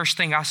was the first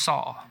thing I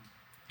saw.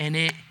 And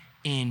it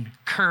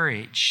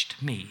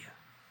encouraged me.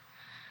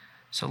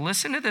 So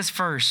listen to this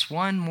verse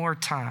one more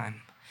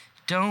time.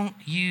 Don't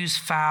use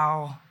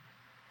foul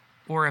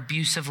or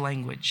abusive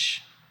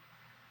language.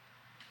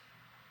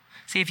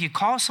 See, if you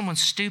call someone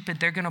stupid,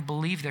 they're going to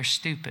believe they're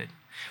stupid.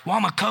 Well,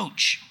 I'm a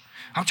coach.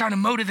 I'm trying to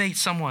motivate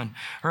someone.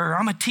 Or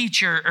I'm a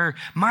teacher. Or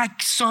my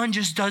son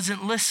just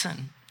doesn't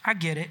listen. I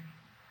get it.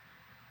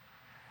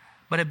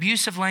 But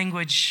abusive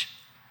language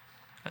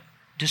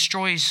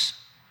destroys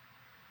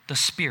the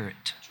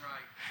spirit.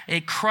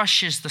 It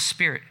crushes the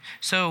spirit.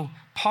 So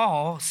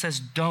Paul says,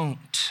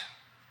 don't.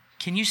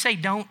 Can you say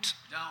don't?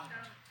 Don't.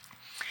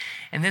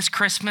 And this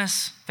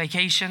Christmas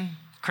vacation,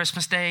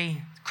 Christmas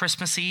Day,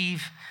 Christmas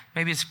Eve,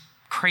 maybe it's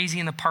crazy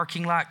in the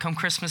parking lot come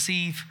Christmas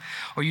Eve,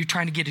 or you're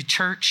trying to get to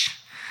church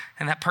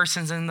and that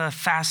person's in the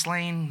fast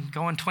lane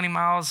going 20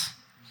 miles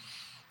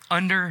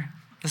under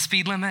the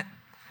speed limit.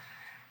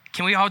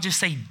 Can we all just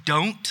say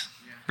don't?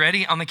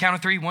 Ready? On the count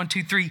of 3, 1,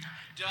 2, 3.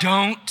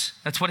 Don't.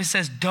 That's what it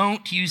says.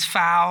 Don't use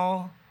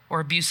foul or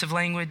abusive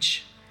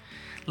language.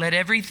 Let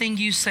everything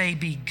you say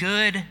be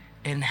good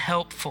and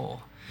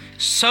helpful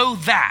so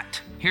that,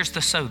 here's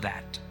the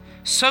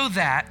so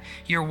that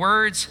your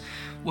words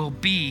will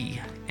be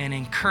an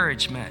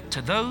encouragement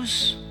to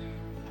those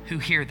who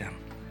hear them.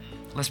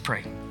 Let's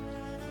pray.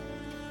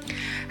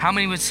 How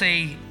many would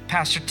say,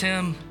 Pastor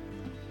Tim,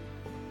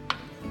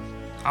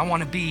 I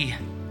want to be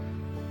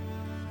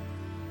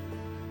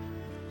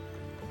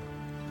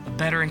a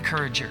better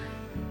encourager.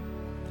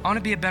 I want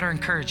to be a better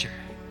encourager.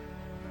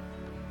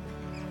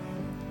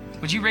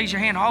 Would you raise your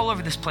hand all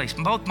over this place?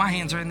 Both my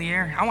hands are in the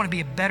air. I want to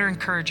be a better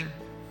encourager.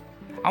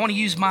 I want to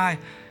use my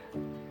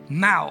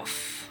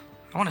mouth.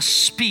 I want to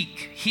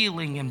speak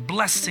healing and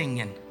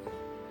blessing and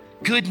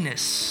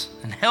goodness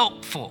and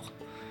helpful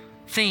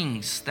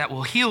things that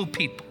will heal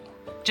people.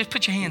 Just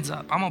put your hands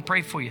up. I'm going to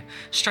pray for you.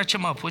 Stretch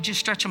them up. Would you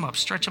stretch them up?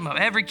 Stretch them up.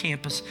 Every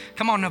campus.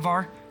 Come on,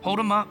 Navarre. Hold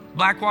them up.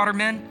 Blackwater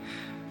men.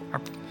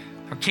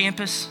 Our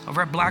campus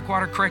over at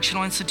Blackwater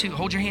Correctional Institute.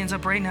 Hold your hands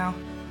up right now.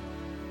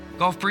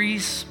 Gulf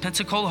Breeze,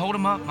 Pensacola, hold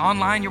them up.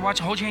 Online, you're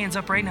watching, hold your hands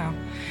up right now.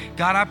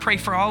 God, I pray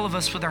for all of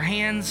us with our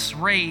hands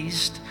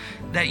raised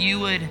that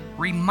you would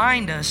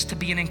remind us to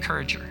be an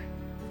encourager.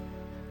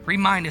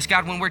 Remind us,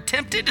 God, when we're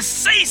tempted to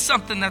say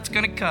something that's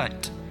going to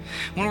cut,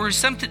 when we're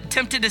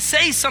tempted to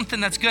say something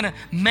that's going to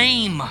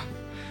maim,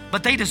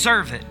 but they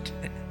deserve it.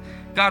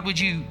 God, would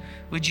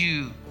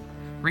you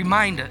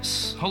remind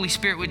us? Holy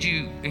Spirit, would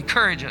you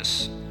encourage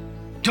us?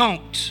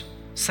 Don't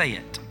say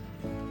it.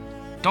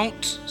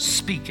 Don't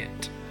speak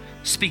it.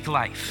 Speak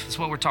life. That's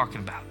what we're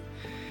talking about.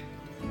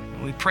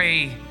 We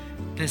pray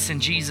this in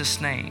Jesus'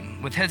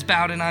 name with heads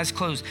bowed and eyes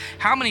closed.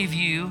 How many of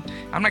you,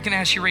 I'm not going to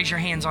ask you to raise your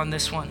hands on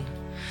this one,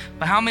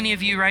 but how many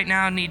of you right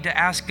now need to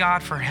ask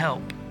God for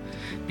help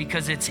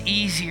because it's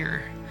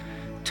easier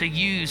to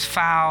use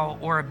foul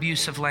or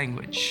abusive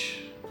language?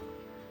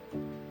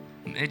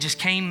 It just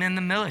came in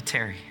the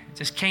military. It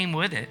just came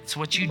with it. It's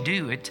what you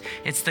do.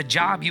 It's the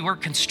job. You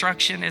work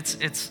construction. It's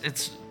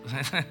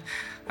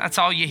that's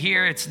all you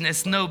hear.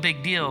 It's no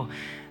big deal.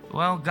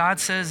 Well, God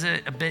says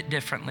it a bit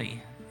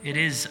differently. It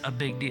is a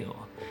big deal.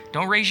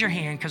 Don't raise your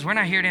hand because we're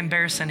not here to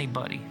embarrass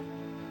anybody.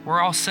 We're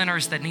all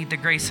sinners that need the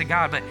grace of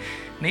God. But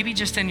maybe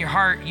just in your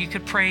heart, you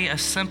could pray a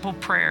simple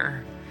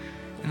prayer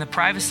in the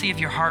privacy of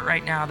your heart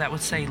right now that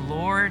would say,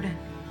 Lord,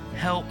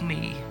 help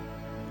me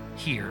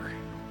here.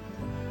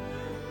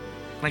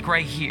 Like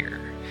right here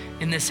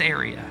in this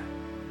area.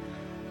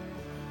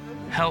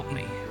 Help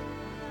me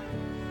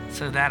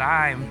so that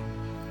I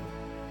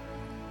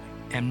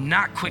am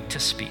not quick to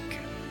speak.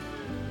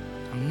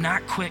 I'm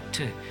not quick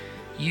to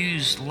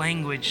use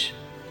language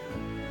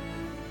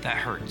that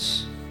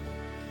hurts.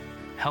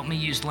 Help me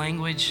use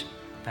language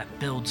that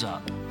builds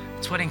up.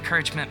 That's what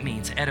encouragement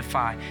means.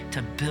 Edify,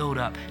 to build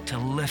up, to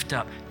lift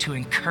up, to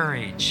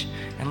encourage.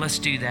 And let's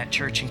do that,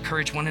 church.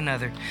 Encourage one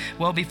another.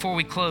 Well, before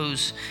we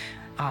close,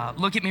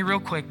 look at me real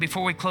quick.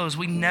 Before we close,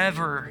 we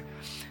never,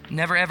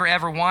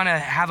 ever want to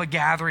have a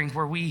gathering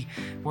where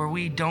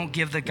we don't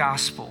give the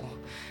gospel.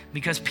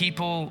 Because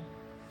people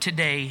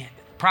today,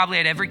 probably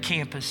at every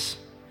campus,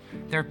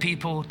 there are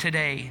people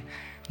today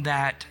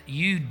that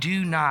you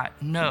do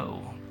not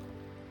know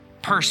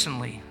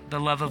personally the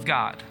love of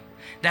God.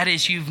 That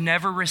is, you've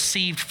never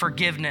received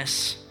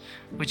forgiveness,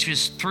 which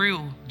is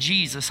through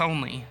Jesus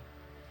only,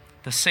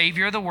 the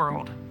Savior of the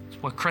world.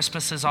 It's what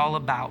Christmas is all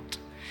about.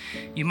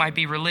 You might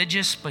be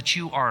religious, but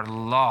you are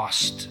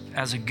lost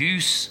as a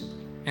goose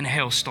in a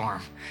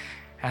hailstorm.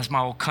 As my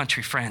old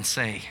country friends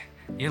say,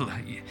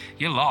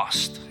 you're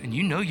lost, and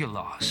you know you're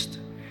lost.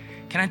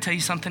 Can I tell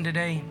you something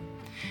today?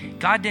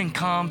 God didn't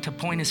come to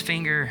point his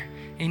finger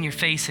in your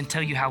face and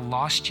tell you how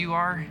lost you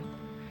are.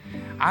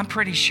 I'm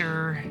pretty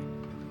sure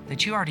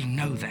that you already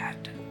know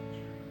that.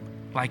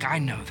 Like I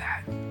know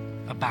that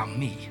about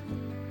me.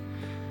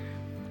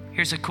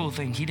 Here's a cool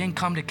thing. He didn't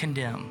come to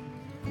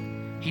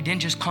condemn. He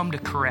didn't just come to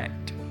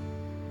correct.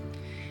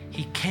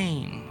 He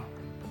came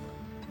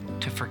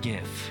to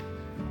forgive.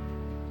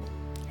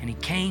 And he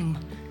came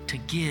to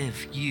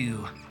give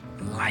you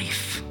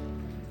life,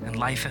 and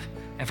life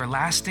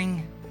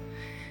everlasting,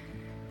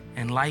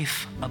 and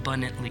life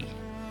abundantly.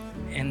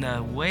 And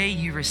the way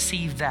you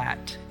receive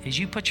that is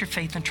you put your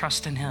faith and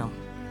trust in him.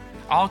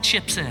 All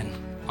chips in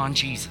on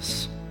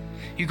Jesus.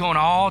 You're going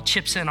all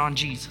chips in on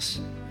Jesus.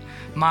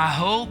 My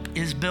hope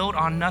is built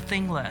on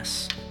nothing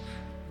less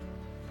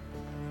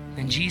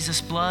than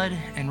Jesus' blood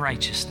and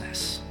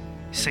righteousness.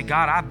 You say,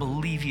 God, I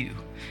believe you,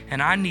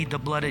 and I need the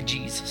blood of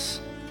Jesus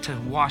to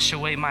wash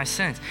away my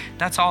sins.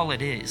 That's all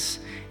it is.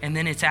 And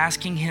then it's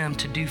asking him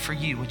to do for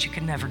you what you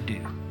can never do.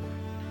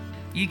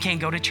 You can't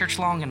go to church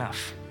long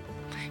enough.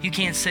 You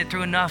can't sit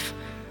through enough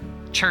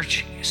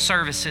church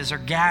services or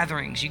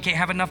gatherings. You can't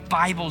have enough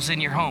Bibles in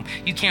your home.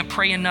 You can't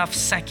pray enough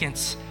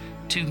seconds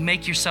to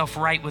make yourself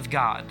right with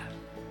God.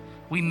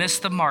 We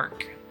missed the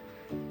mark.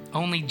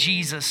 Only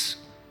Jesus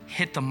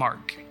hit the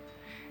mark.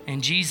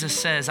 And Jesus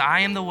says, I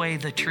am the way,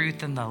 the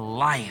truth, and the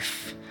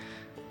life.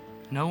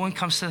 No one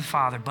comes to the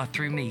Father but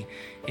through me.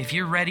 If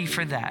you're ready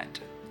for that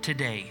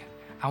today,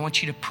 I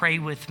want you to pray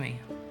with me.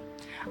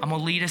 I'm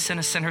going to lead us in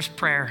a sinner's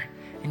prayer.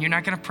 And you're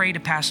not going to pray to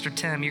Pastor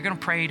Tim. You're going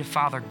to pray to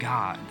Father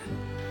God.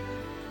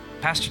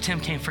 Pastor Tim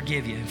can't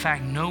forgive you. In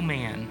fact, no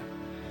man,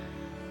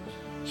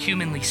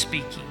 humanly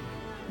speaking,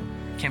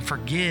 can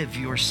forgive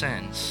your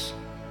sins.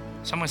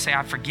 Someone say,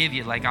 I forgive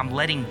you, like I'm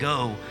letting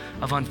go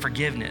of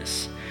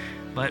unforgiveness.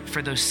 But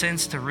for those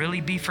sins to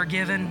really be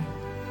forgiven,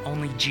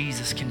 only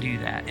Jesus can do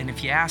that. And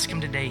if you ask him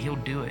today, he'll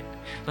do it.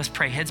 Let's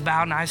pray. Heads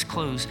bowed and eyes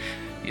closed.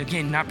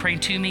 Again, not praying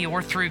to me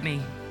or through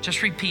me.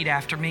 Just repeat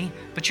after me,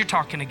 but you're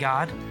talking to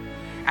God.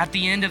 At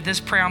the end of this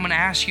prayer, I'm going to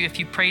ask you, if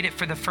you prayed it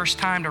for the first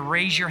time, to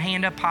raise your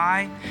hand up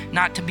high,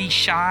 not to be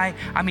shy.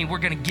 I mean, we're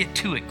going to get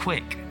to it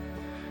quick.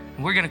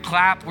 We're going to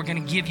clap. We're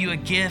going to give you a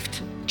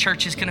gift.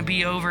 Church is going to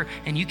be over,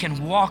 and you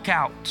can walk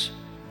out.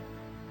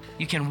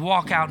 You can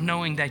walk out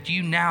knowing that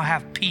you now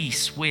have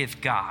peace with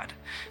God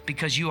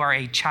because you are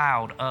a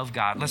child of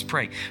God. Let's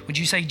pray. Would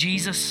you say,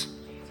 Jesus,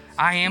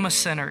 I am a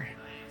sinner.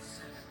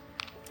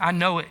 I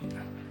know it,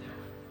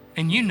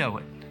 and you know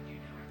it.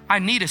 I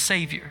need a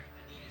Savior.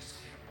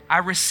 I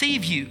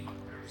receive you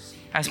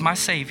as my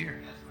Savior.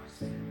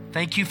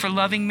 Thank you for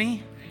loving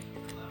me,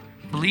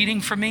 bleeding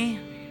for me,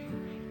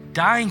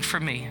 dying for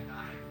me.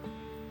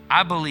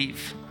 I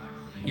believe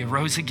you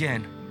rose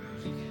again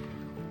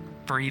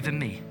for even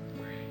me.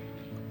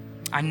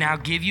 I now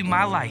give you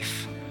my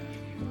life.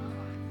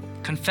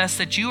 Confess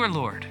that you are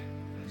Lord.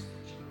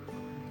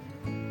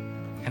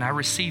 And I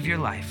receive your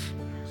life.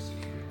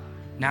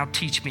 Now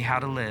teach me how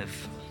to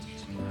live.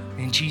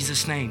 In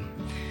Jesus' name.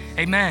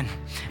 Amen.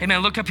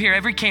 Amen. Look up here.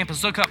 Every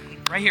campus, look up.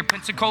 Right here.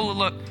 Pensacola,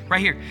 look. Right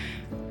here.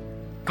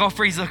 Gulf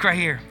Breeze, look right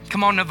here.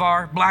 Come on,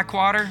 Navarre.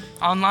 Blackwater,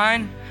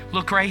 online,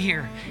 look right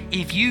here.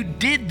 If you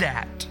did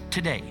that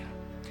today,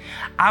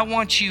 I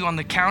want you on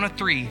the count of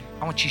 3,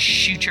 I want you to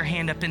shoot your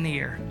hand up in the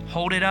air.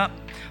 Hold it up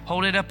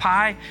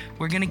high.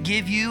 We're going to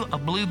give you a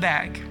blue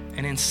bag.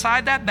 And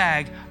inside that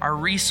bag are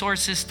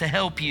resources to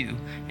help you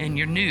in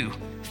your new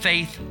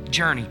faith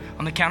journey.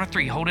 On the count of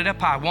 3, hold it up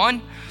high.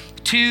 1,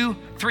 2,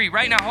 3.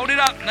 Right now, hold it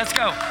up. Let's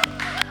go.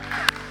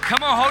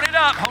 Come on, hold it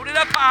up. Hold it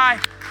up high.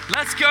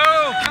 Let's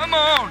go. Come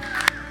on.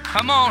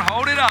 Come on,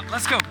 hold it up.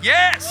 Let's go.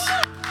 Yes.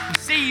 We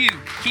see you.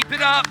 Keep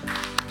it up.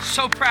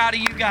 So proud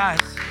of you guys.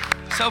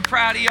 So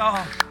proud of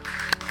y'all.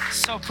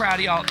 So proud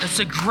of y'all. It's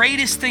the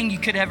greatest thing you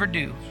could ever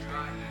do.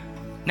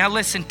 Now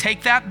listen,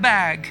 take that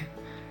bag,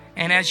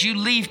 and as you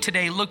leave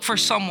today, look for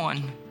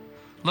someone.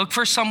 Look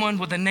for someone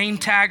with a name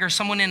tag or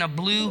someone in a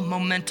blue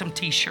Momentum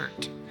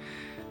t-shirt.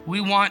 We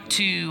want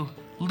to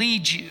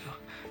lead you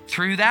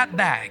through that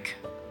bag,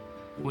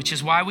 which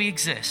is why we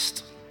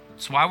exist.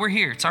 It's why we're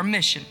here. It's our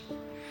mission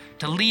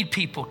to lead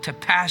people to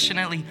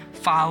passionately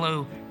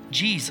follow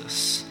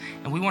Jesus.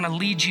 And we want to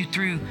lead you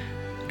through.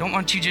 Don't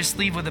want you just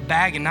leave with a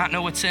bag and not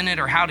know what's in it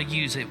or how to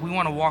use it. We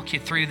want to walk you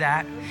through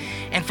that.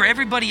 And for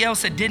everybody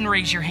else that didn't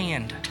raise your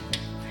hand,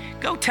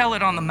 go tell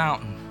it on the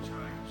mountain.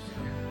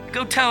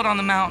 Go tell it on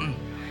the mountain.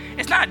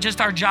 It's not just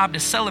our job to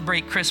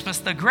celebrate Christmas.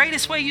 The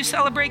greatest way you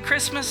celebrate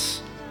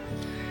Christmas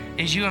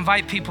is you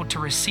invite people to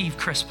receive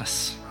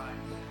Christmas,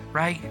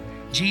 right?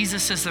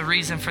 Jesus is the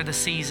reason for the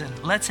season.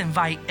 Let's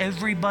invite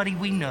everybody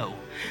we know.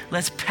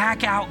 Let's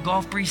pack out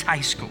Gulf Breeze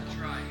High School,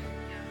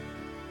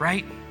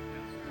 right?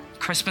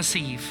 Christmas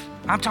Eve.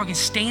 I'm talking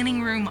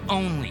standing room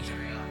only.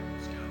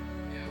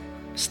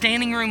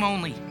 Standing room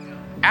only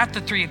at the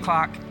 3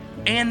 o'clock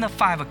and the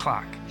 5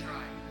 o'clock.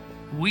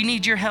 We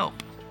need your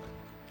help.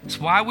 That's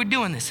why we're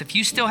doing this. If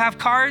you still have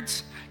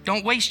cards,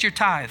 don't waste your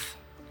tithe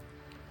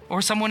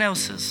or someone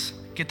else's.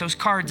 Get those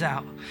cards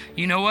out.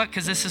 You know what?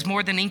 Because this is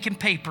more than ink and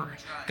paper.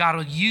 God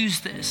will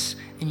use this,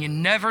 and you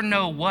never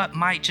know what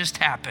might just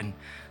happen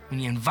when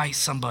you invite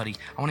somebody.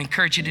 I want to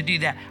encourage you to do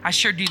that. I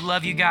sure do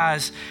love you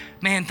guys.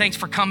 Man, thanks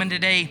for coming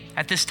today.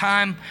 At this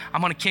time,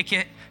 I'm going to kick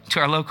it to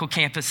our local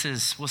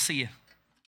campuses. We'll see you.